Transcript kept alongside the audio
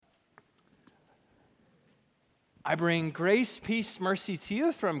I bring grace, peace, mercy to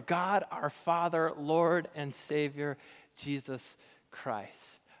you from God our Father, Lord and Savior, Jesus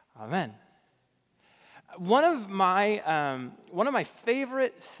Christ. Amen. One of my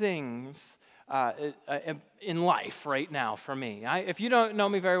favorite things in life right now for me. If you don't know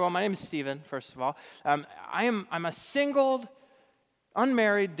me very well, my name is Stephen. First of all, I'm a single,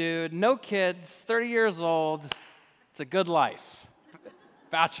 unmarried dude, no kids, 30 years old. It's a good life,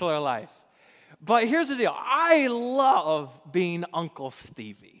 bachelor life. But here's the deal. I love being Uncle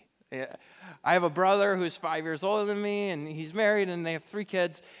Stevie. Yeah. I have a brother who's 5 years older than me, and he's married, and they have 3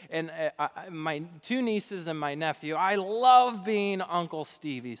 kids, and my 2 nieces and my nephew. I love being Uncle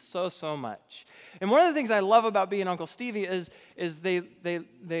Stevie so much. And one of the things I love about being Uncle Stevie is they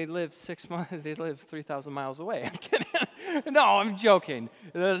live 6 months. They live 3,000 miles away. I'm kidding. No, I'm joking.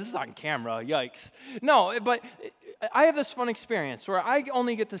 This is on camera. Yikes. No, but I have this fun experience where I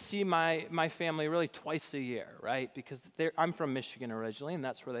only get to see my family really twice a year, right? Because I'm from Michigan originally, and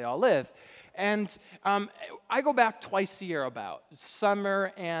that's where they all live. And I go back twice a year about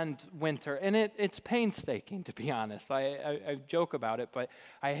summer and winter, and it's painstaking, to be honest. I joke about it, but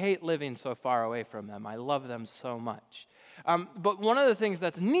I hate living so far away from them. I love them so much. But one of the things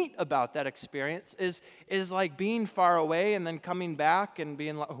that's neat about that experience is like being far away and then coming back and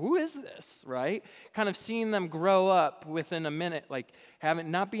being like, who is this, right? Kind of seeing them grow up within a minute, like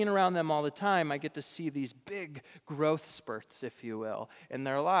not being around them all the time, I get to see these big growth spurts, if you will, in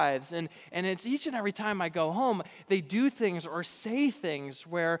their lives. And it's each and every time I go home, they do things or say things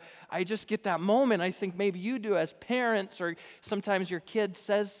where I just get that moment. I think maybe you do as parents, or sometimes your kid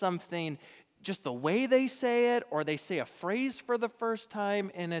says something, just the way they say it, or they say a phrase for the first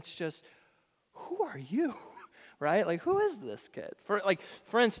time, and it's just, who are you? Right? Like, who is this kid?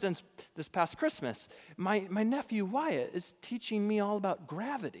 For instance, this past Christmas, my nephew Wyatt is teaching me all about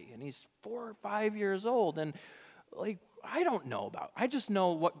gravity, and he's 4 or 5 years old, and like, I don't know about. I just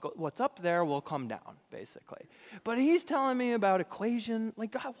know what's up there will come down, basically. But he's telling me about equation.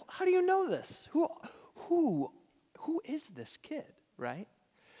 Like, God, how do you know this? Who is this kid? Right?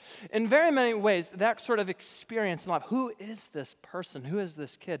 In very many ways, that sort of experience in life, who is this person, who is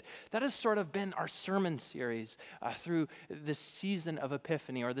this kid, that has sort of been our sermon series through this season of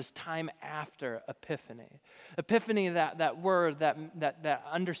Epiphany, or this time after Epiphany. Epiphany, that word, that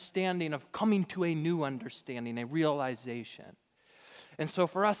understanding of coming to a new understanding, a realization. And so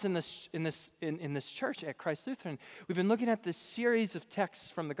for us in this church at Christ Lutheran, we've been looking at this series of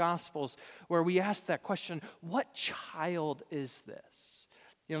texts from the Gospels where we ask that question, what child is this?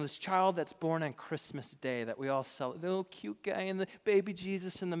 You know, this child that's born on Christmas Day that we all celebrate, the little cute guy and the baby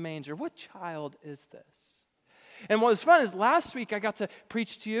Jesus in the manger. What child is this? And what was fun is last week I got to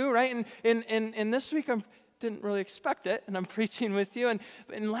preach to you, right? And this week I didn't really expect it, and I'm preaching with you.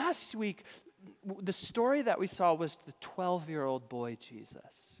 And last week, the story that we saw was the 12-year-old boy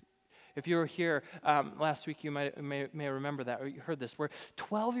Jesus. If you were here last week, you may remember that, or you heard this, where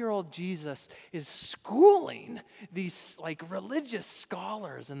 12-year-old Jesus is schooling these like religious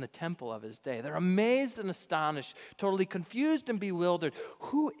scholars in the temple of his day. They're amazed and astonished, totally confused and bewildered.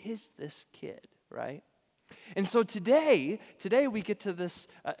 Who is this kid, right? And so today we get to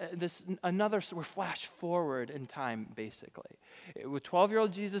we're flash forward in time, basically. With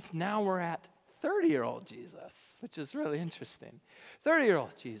 12-year-old Jesus, now we're at 30-year-old Jesus, which is really interesting.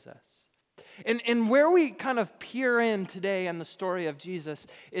 30-year-old Jesus. And where we kind of peer in today in the story of Jesus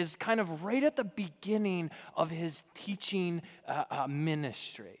is kind of right at the beginning of his teaching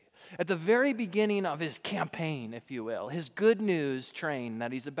ministry. At the very beginning of his campaign, if you will, his good news train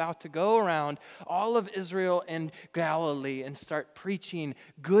that he's about to go around all of Israel and Galilee and start preaching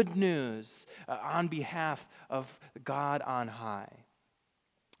good news on behalf of God on high.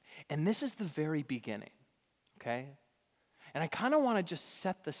 And this is the very beginning, okay? And I kind of want to just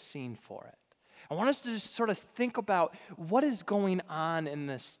set the scene for it. I want us to just sort of think about what is going on in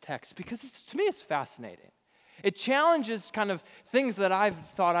this text, because to me it's fascinating. It challenges kind of things that I've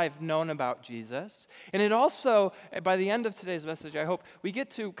thought I've known about Jesus. And it also, by the end of today's message, I hope we get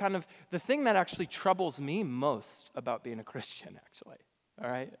to kind of the thing that actually troubles me most about being a Christian, actually.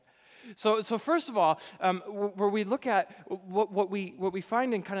 All right? So first of all, where we look at what we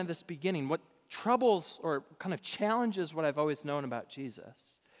find in kind of this beginning, what troubles or kind of challenges what I've always known about Jesus,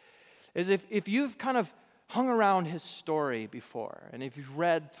 is if you've kind of hung around his story before, and if you've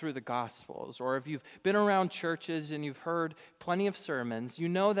read through the Gospels, or if you've been around churches and you've heard plenty of sermons, you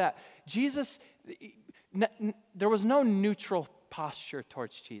know that Jesus, there was no neutral posture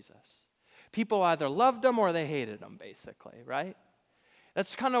towards Jesus. People either loved him or they hated him, basically, right?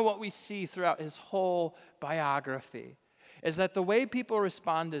 That's kind of what we see throughout his whole biography, is that the way people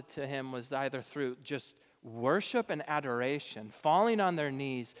responded to him was either through just worship and adoration, falling on their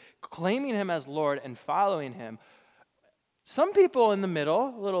knees, claiming him as Lord and following him. Some people in the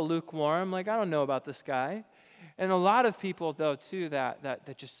middle, a little lukewarm, like, I don't know about this guy. And a lot of people, though, too,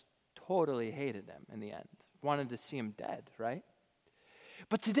 that just totally hated him in the end, wanted to see him dead, right?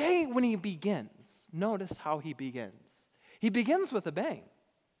 But today, when he begins, notice how he begins. He begins with a bang.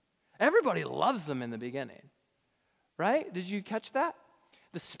 Everybody loves him in the beginning, right? Did you catch that?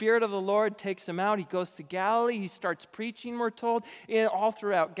 The Spirit of the Lord takes him out. He goes to Galilee. He starts preaching, we're told, all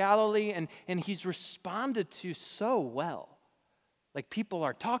throughout Galilee, and he's responded to so well. Like, people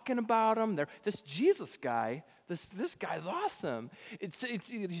are talking about him. This Jesus guy, this guy's awesome.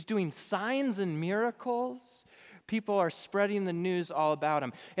 He's doing signs and miracles. People are spreading the news all about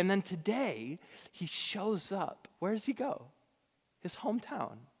him. And then today, he shows up. Where does he go? His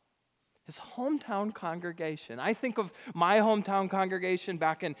hometown. His hometown congregation. I think of my hometown congregation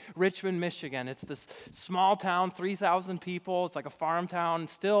back in Richmond, Michigan. It's this small town, 3,000 people. It's like a farm town,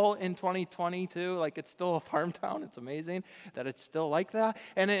 still in 2022. Like, it's still a farm town. It's amazing that it's still like that.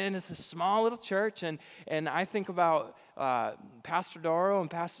 And it's a small little church. And I think about Pastor Doro and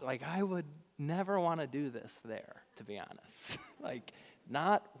Pastor, like, I would never want to do this there, to be honest. Like,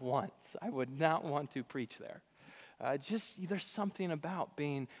 not once. I would not want to preach there. There's something about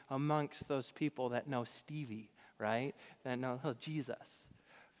being amongst those people that know Stevie, right? That know Jesus.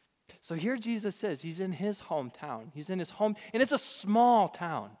 So here Jesus is. He's in his hometown. He's in his home, and it's a small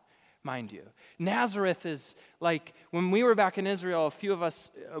town, mind you. Nazareth is like, when we were back in Israel, a few of us,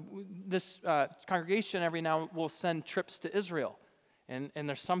 this congregation every now will send trips to Israel. And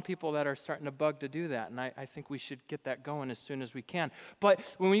there's some people that are starting to bug to do that, and I think we should get that going as soon as we can. But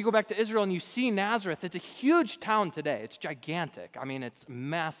when you go back to Israel and you see Nazareth, it's a huge town today. It's gigantic. I mean, it's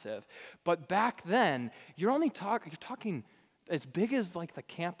massive. But back then, you're talking as big as like the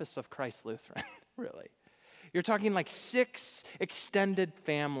campus of Christ Lutheran, really. You're talking like 6 extended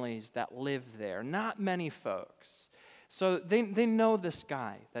families that live there, not many folks. So they know this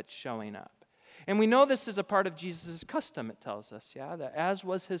guy that's showing up. And we know this is a part of Jesus' custom, it tells us, yeah, that as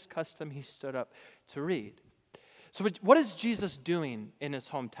was his custom, he stood up to read. So what is Jesus doing in his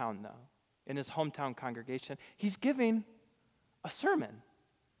hometown, though, in his hometown congregation? He's giving a sermon,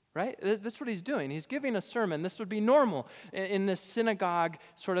 right? That's what he's doing. He's giving a sermon. This would be normal in this synagogue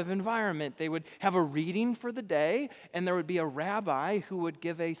sort of environment. They would have a reading for the day, and there would be a rabbi who would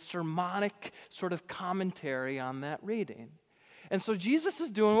give a sermonic sort of commentary on that reading. And so Jesus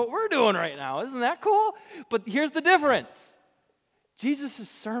is doing what we're doing right now. Isn't that cool? But here's the difference. Jesus'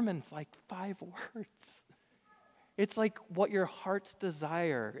 sermon's like 5 words. It's like what your heart's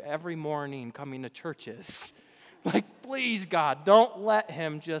desire every morning coming to church is. Like, please, God, don't let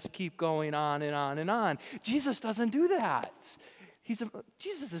him just keep going on and on and on. Jesus doesn't do that.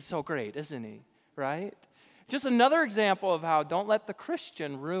 Jesus is so great, isn't he? Right? Just another example of how don't let the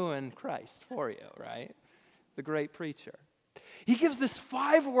Christian ruin Christ for you, right? The great preacher. He gives this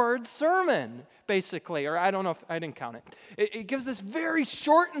 5-word sermon, basically, or I don't know if I didn't count it. It gives this very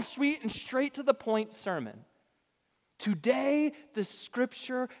short and sweet and straight to the point sermon. Today, the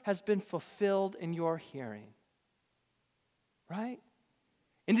scripture has been fulfilled in your hearing. Right?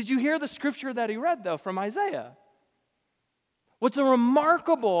 And did you hear the scripture that he read, though, from Isaiah? What's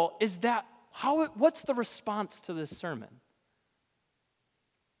remarkable is that what's the response to this sermon?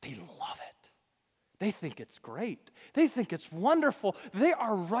 They love it. They think it's great. They think it's wonderful. They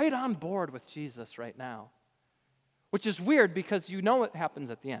are right on board with Jesus right now. Which is weird because you know what happens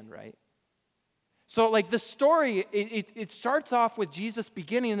at the end, right? So like the story, it starts off with Jesus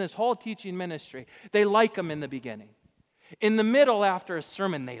beginning this whole teaching ministry. They like him in the beginning. In the middle, after a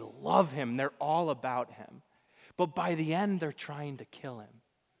sermon, they love him. They're all about him. But by the end, they're trying to kill him.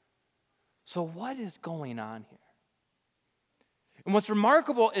 So what is going on here? And what's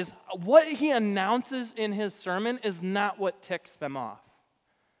remarkable is what he announces in his sermon is not what ticks them off.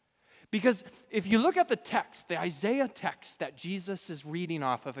 Because if you look at the text, the Isaiah text that Jesus is reading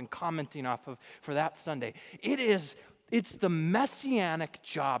off of and commenting off of for that Sunday, it's the messianic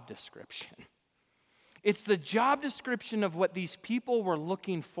job description. It's the job description of what these people were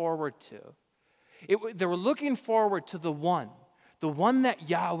looking forward to. They were looking forward to the one that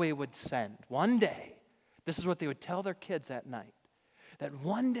Yahweh would send one day. This is what they would tell their kids at night. That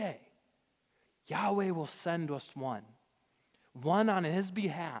one day, Yahweh will send us one on his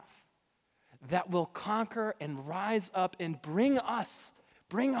behalf that will conquer and rise up and bring us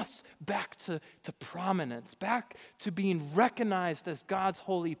back to prominence, back to being recognized as God's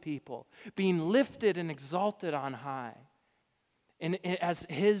holy people, being lifted and exalted on high, and as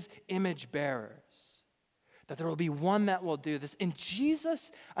his image bearers. that there will be one that will do this. And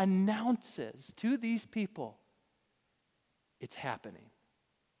Jesus announces to these people, it's happening.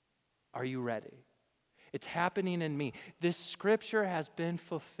 Are you ready? It's happening in me. This scripture has been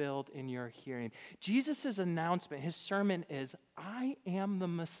fulfilled in your hearing. Jesus' announcement, his sermon is, I am the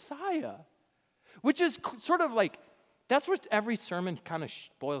Messiah, which is sort of like, that's what every sermon kind of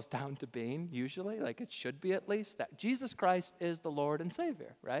boils down to being, usually. Like it should be at least, that Jesus Christ is the Lord and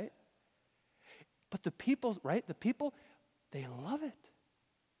Savior, right? But the people, right? The people, they love it.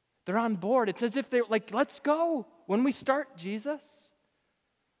 They're on board. It's as if they're like, let's go. When we start, Jesus.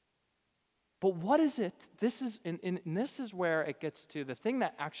 But what is it? This is, and this is where it gets to the thing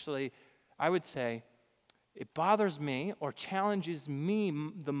that actually, I would say, it bothers me or challenges me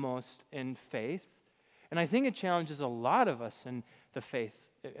the most in faith. And I think it challenges a lot of us in the faith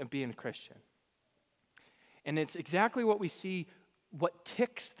of being a Christian. And it's exactly what we see, what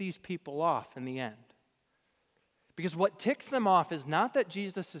ticks these people off in the end. Because what ticks them off is not that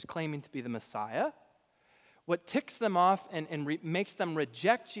Jesus is claiming to be the Messiah. What ticks them off and makes them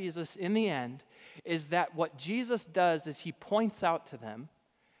reject Jesus in the end is that what Jesus does is he points out to them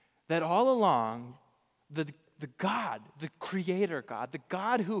that all along, the God, the creator God, the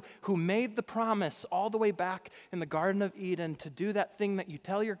God who made the promise all the way back in the Garden of Eden to do that thing that you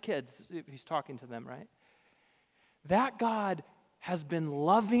tell your kids, he's talking to them, right? That God has been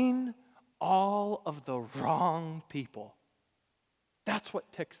loving all of the wrong people. That's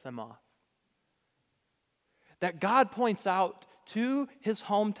what ticks them off. That God points out to his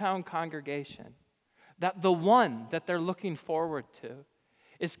hometown congregation that the one that they're looking forward to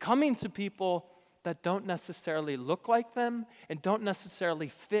is coming to people that don't necessarily look like them and don't necessarily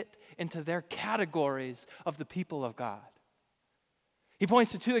fit into their categories of the people of God. He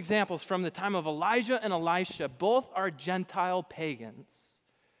points to two examples from the time of Elijah and Elisha. Both are Gentile pagans.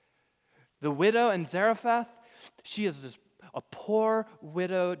 The widow in Zarephath, she is a poor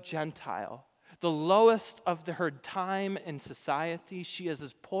widow Gentile. The lowest of her time in society. She is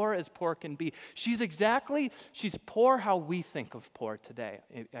as poor can be. She's poor how we think of poor today,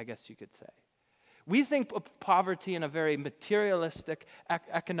 I guess you could say. We think of poverty in a very materialistic,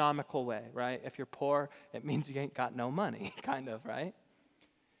 economical way, right? If you're poor, it means you ain't got no money, kind of, right?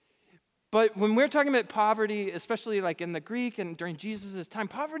 But when we're talking about poverty, especially like in the Greek and during Jesus' time,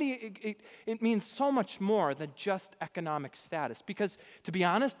 poverty, it means so much more than just economic status. Because, to be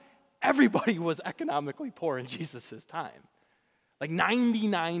honest, everybody was economically poor in Jesus' time. Like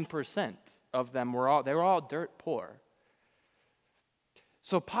 99% of them were all dirt poor.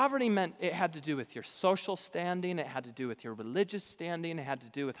 So poverty meant it had to do with your social standing, it had to do with your religious standing, it had to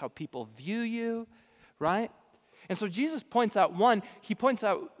do with how people view you, right? And so Jesus points out one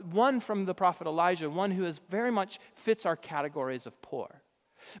from the prophet Elijah, one who is very much fits our categories of poor.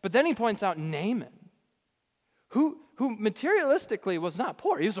 But then he points out Naaman, who materialistically was not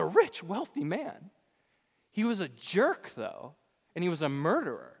poor. He was a rich, wealthy man. He was a jerk, though, and he was a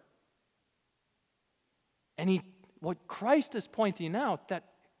murderer. And what Christ is pointing out, that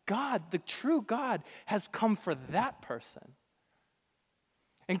God, the true God, has come for that person.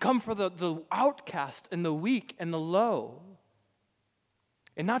 And come for the outcast and the weak and the low.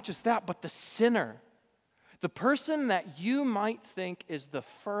 And not just that, but the sinner. The person that you might think is the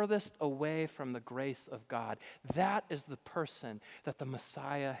furthest away from the grace of God. That is the person that the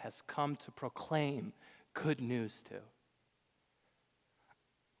Messiah has come to proclaim good news to.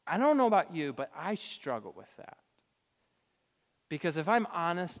 I don't know about you, but I struggle with that. Because if I'm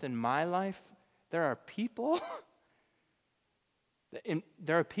honest in my life, there are people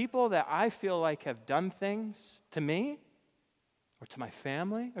that I feel like have done things to me, or to my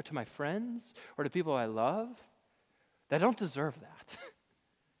family, or to my friends, or to people I love, that don't deserve that.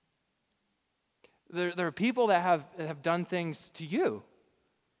 There are people that have done things to you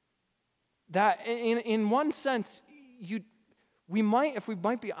that, in one sense, we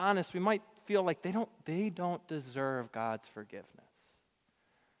might be honest, we might feel like they don't deserve God's forgiveness.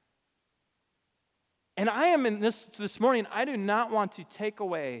 And I am in this morning, I do not want to take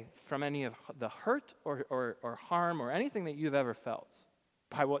away from any of the hurt or harm or anything that you've ever felt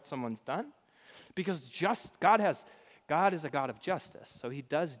by what someone's done. Because God is a God of justice, so he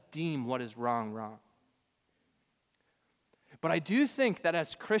does deem what is wrong, wrong. But I do think that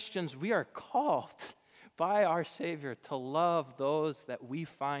as Christians, we are called by our Savior to love those that we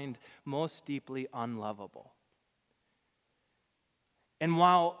find most deeply unlovable. And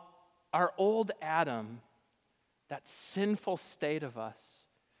while our old Adam, that sinful state of us,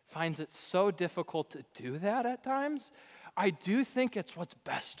 finds it so difficult to do that at times, I do think it's what's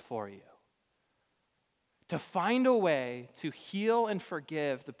best for you. to find a way to heal and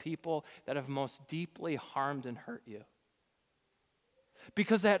forgive the people that have most deeply harmed and hurt you.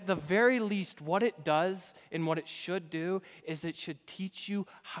 Because at the very least, what it does and what it should do is it should teach you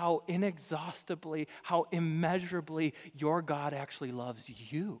how inexhaustibly, how immeasurably your God actually loves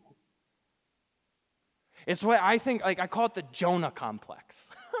you. It's what I think, I call it the Jonah complex.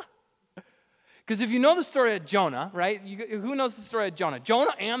 Because if you know the story of Jonah, right? Who knows the story of Jonah?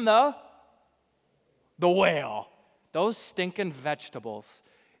 Jonah and the whale. Those stinking vegetables,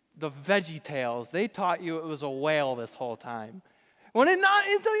 the Veggie Tales, they taught you it was a whale this whole time. When it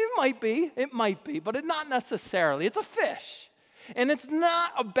might be, but it not necessarily. It's a fish, and it's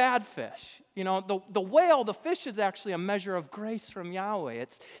not a bad fish. You know, the whale, the fish is actually a measure of grace from Yahweh.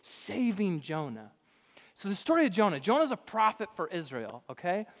 It's saving Jonah. So the story of Jonah. Jonah's a prophet for Israel,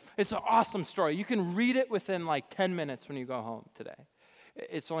 okay? It's an awesome story. You can read it within like 10 minutes when you go home today.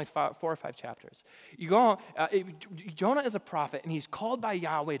 It's only 4 or 5 chapters. You go home, Jonah is a prophet, and he's called by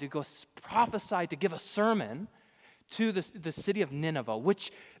Yahweh to go prophesy, to give a sermon to the city of Nineveh,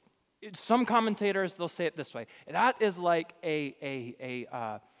 which some commentators, they'll say it this way. That is like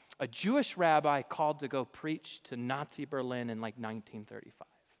a Jewish rabbi called to go preach to Nazi Berlin in like 1935.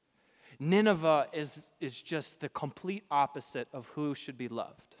 Nineveh is just the complete opposite of who should be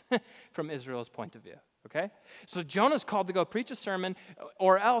loved from Israel's point of view, okay? So Jonah's called to go preach a sermon,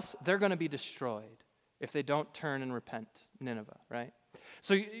 or else they're going to be destroyed if they don't turn and repent, Nineveh, right?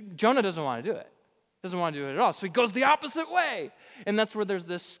 So Jonah doesn't want to do it. Doesn't want to do it at all. So he goes the opposite way. And that's where there's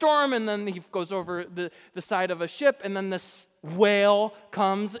this storm, and then he goes over the side of a ship, and then this whale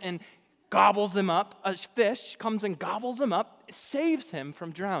comes and gobbles him up. A fish comes and gobbles him up, saves him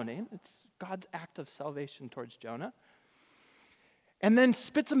from drowning. It's God's act of salvation towards Jonah. And then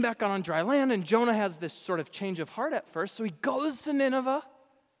spits him back out on dry land, and Jonah has this sort of change of heart at first. So he goes to Nineveh,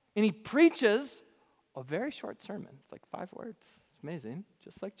 and he preaches a very short sermon. It's like 5 words. It's amazing,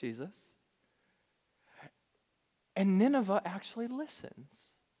 just like Jesus. And Nineveh actually listens.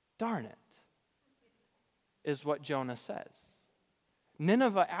 Darn it, is what Jonah says.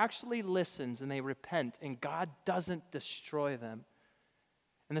 Nineveh actually listens, and they repent, and God doesn't destroy them.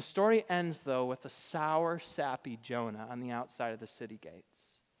 And the story ends, though, with a sour, sappy Jonah on the outside of the city gates.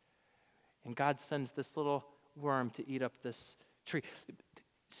 And God sends this little worm to eat up this tree.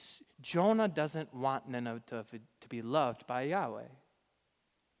 Jonah doesn't want Nineveh to be loved by Yahweh.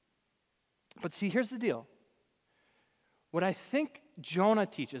 But see, here's the deal. What I think Jonah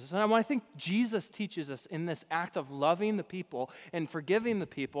teaches us, and what I think Jesus teaches us in this act of loving the people and forgiving the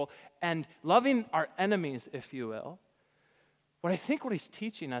people and loving our enemies, if you will, what he's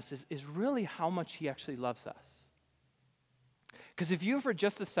teaching us is really how much he actually loves us. Because if you, for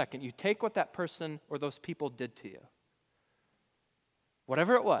just a second, you take what that person or those people did to you,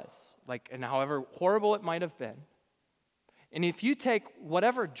 whatever it was, and however horrible it might have been, and if you take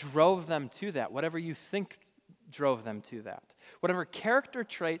whatever drove them to that, whatever you think drove them to that, whatever character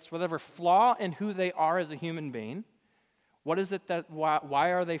traits, whatever flaw in who they are as a human being, what is it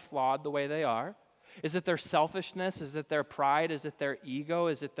why are they flawed the way they are? Is it their selfishness? Is it their pride? Is it their ego?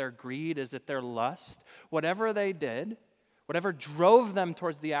 Is it their greed? Is it their lust? Whatever they did, whatever drove them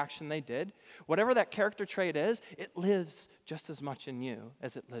towards the action they did, whatever that character trait is, it lives just as much in you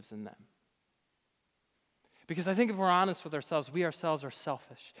as it lives in them. Because I think if we're honest with ourselves, we ourselves are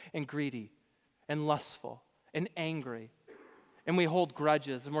selfish and greedy and lustful and angry, and we hold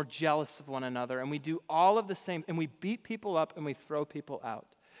grudges, and we're jealous of one another, and we do all of the same, and we beat people up, and we throw people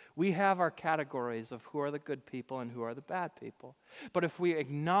out. We have our categories of who are the good people and who are the bad people. But if we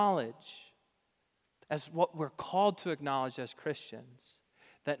acknowledge, as what we're called to acknowledge as Christians,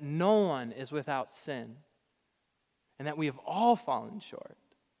 that no one is without sin, and that we have all fallen short,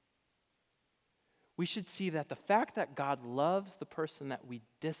 we should see that the fact that God loves the person that we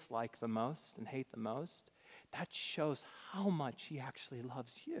dislike the most and hate the most, that shows how much he actually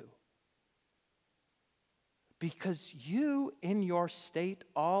loves you. Because you, in your state,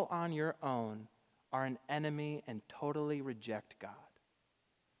 all on your own, are an enemy and totally reject God.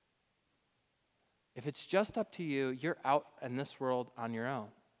 If it's just up to you, you're out in this world on your own.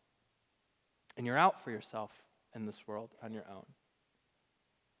 And you're out for yourself in this world on your own.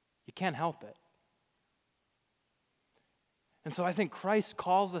 You can't help it. And so I think Christ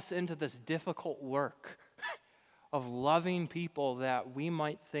calls us into this difficult work of loving people that we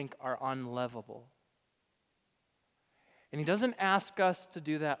might think are unlovable. And he doesn't ask us to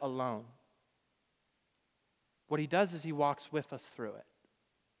do that alone. What he does is he walks with us through it.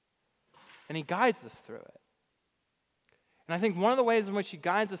 And he guides us through it. And I think one of the ways in which he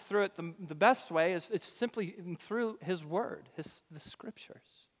guides us through it, the best way, is simply through his word, the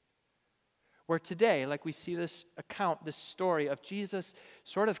scriptures. Where today, like we see this account, this story of Jesus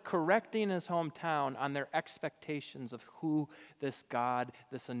sort of correcting his hometown on their expectations of who this God,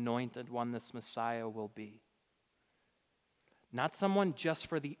 this anointed one, this Messiah will be. Not someone just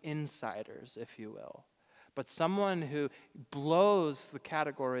for the insiders, if you will, but someone who blows the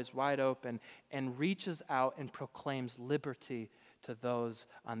categories wide open and reaches out and proclaims liberty to those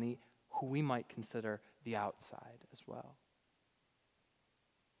on the who we might consider the outside as well.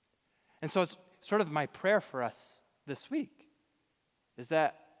 And so it's sort of my prayer for us this week is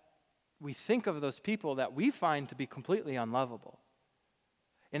that we think of those people that we find to be completely unlovable.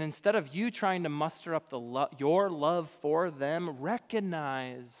 And instead of you trying to muster up your love for them,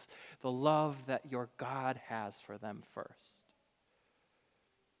 recognize the love that your God has for them first.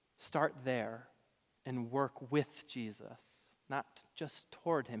 Start there and work with Jesus, not just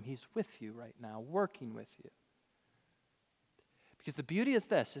toward him. He's with you right now, working with you. Because the beauty is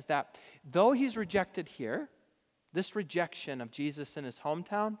this, is that though he's rejected here, this rejection of Jesus in his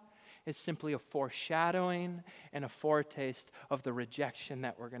hometown is simply a foreshadowing and a foretaste of the rejection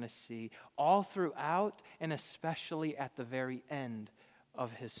that we're going to see all throughout and especially at the very end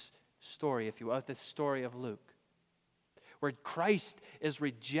of his story, if you will, of the story of Luke, where Christ is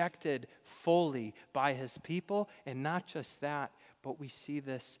rejected fully by his people, and not just that, but we see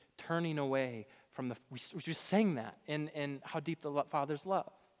this turning away from we just sang that in How Deep the Father's Love.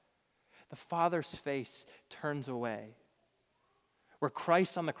 The Father's face turns away. Where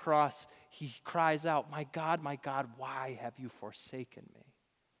Christ on the cross, he cries out, my God, why have you forsaken me?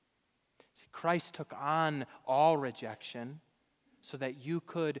 See, Christ took on all rejection so that you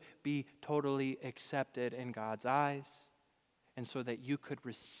could be totally accepted in God's eyes and so that you could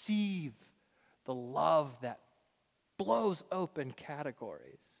receive the love that blows open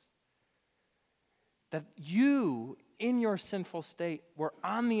categories. That you, in your sinful state, were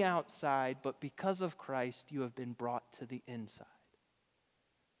on the outside, but because of Christ, you have been brought to the inside.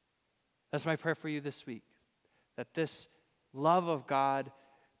 That's my prayer for you this week, that this love of God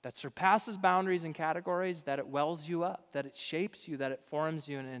that surpasses boundaries and categories, that it wells you up, that it shapes you, that it forms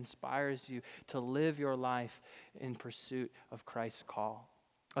you and it inspires you to live your life in pursuit of Christ's call.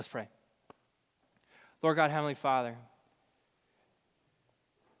 Let's pray. Lord God, Heavenly Father,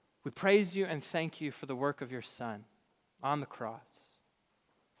 we praise you and thank you for the work of your Son on the cross.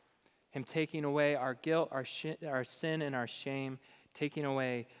 Him taking away our guilt, our sin, and our shame, taking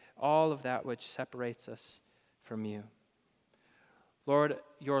away all of that which separates us from you. Lord,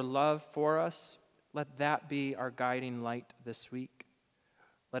 your love for us, let that be our guiding light this week.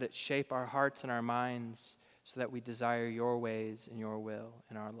 Let it shape our hearts and our minds so that we desire your ways and your will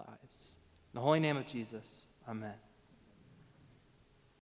in our lives. In the holy name of Jesus, amen.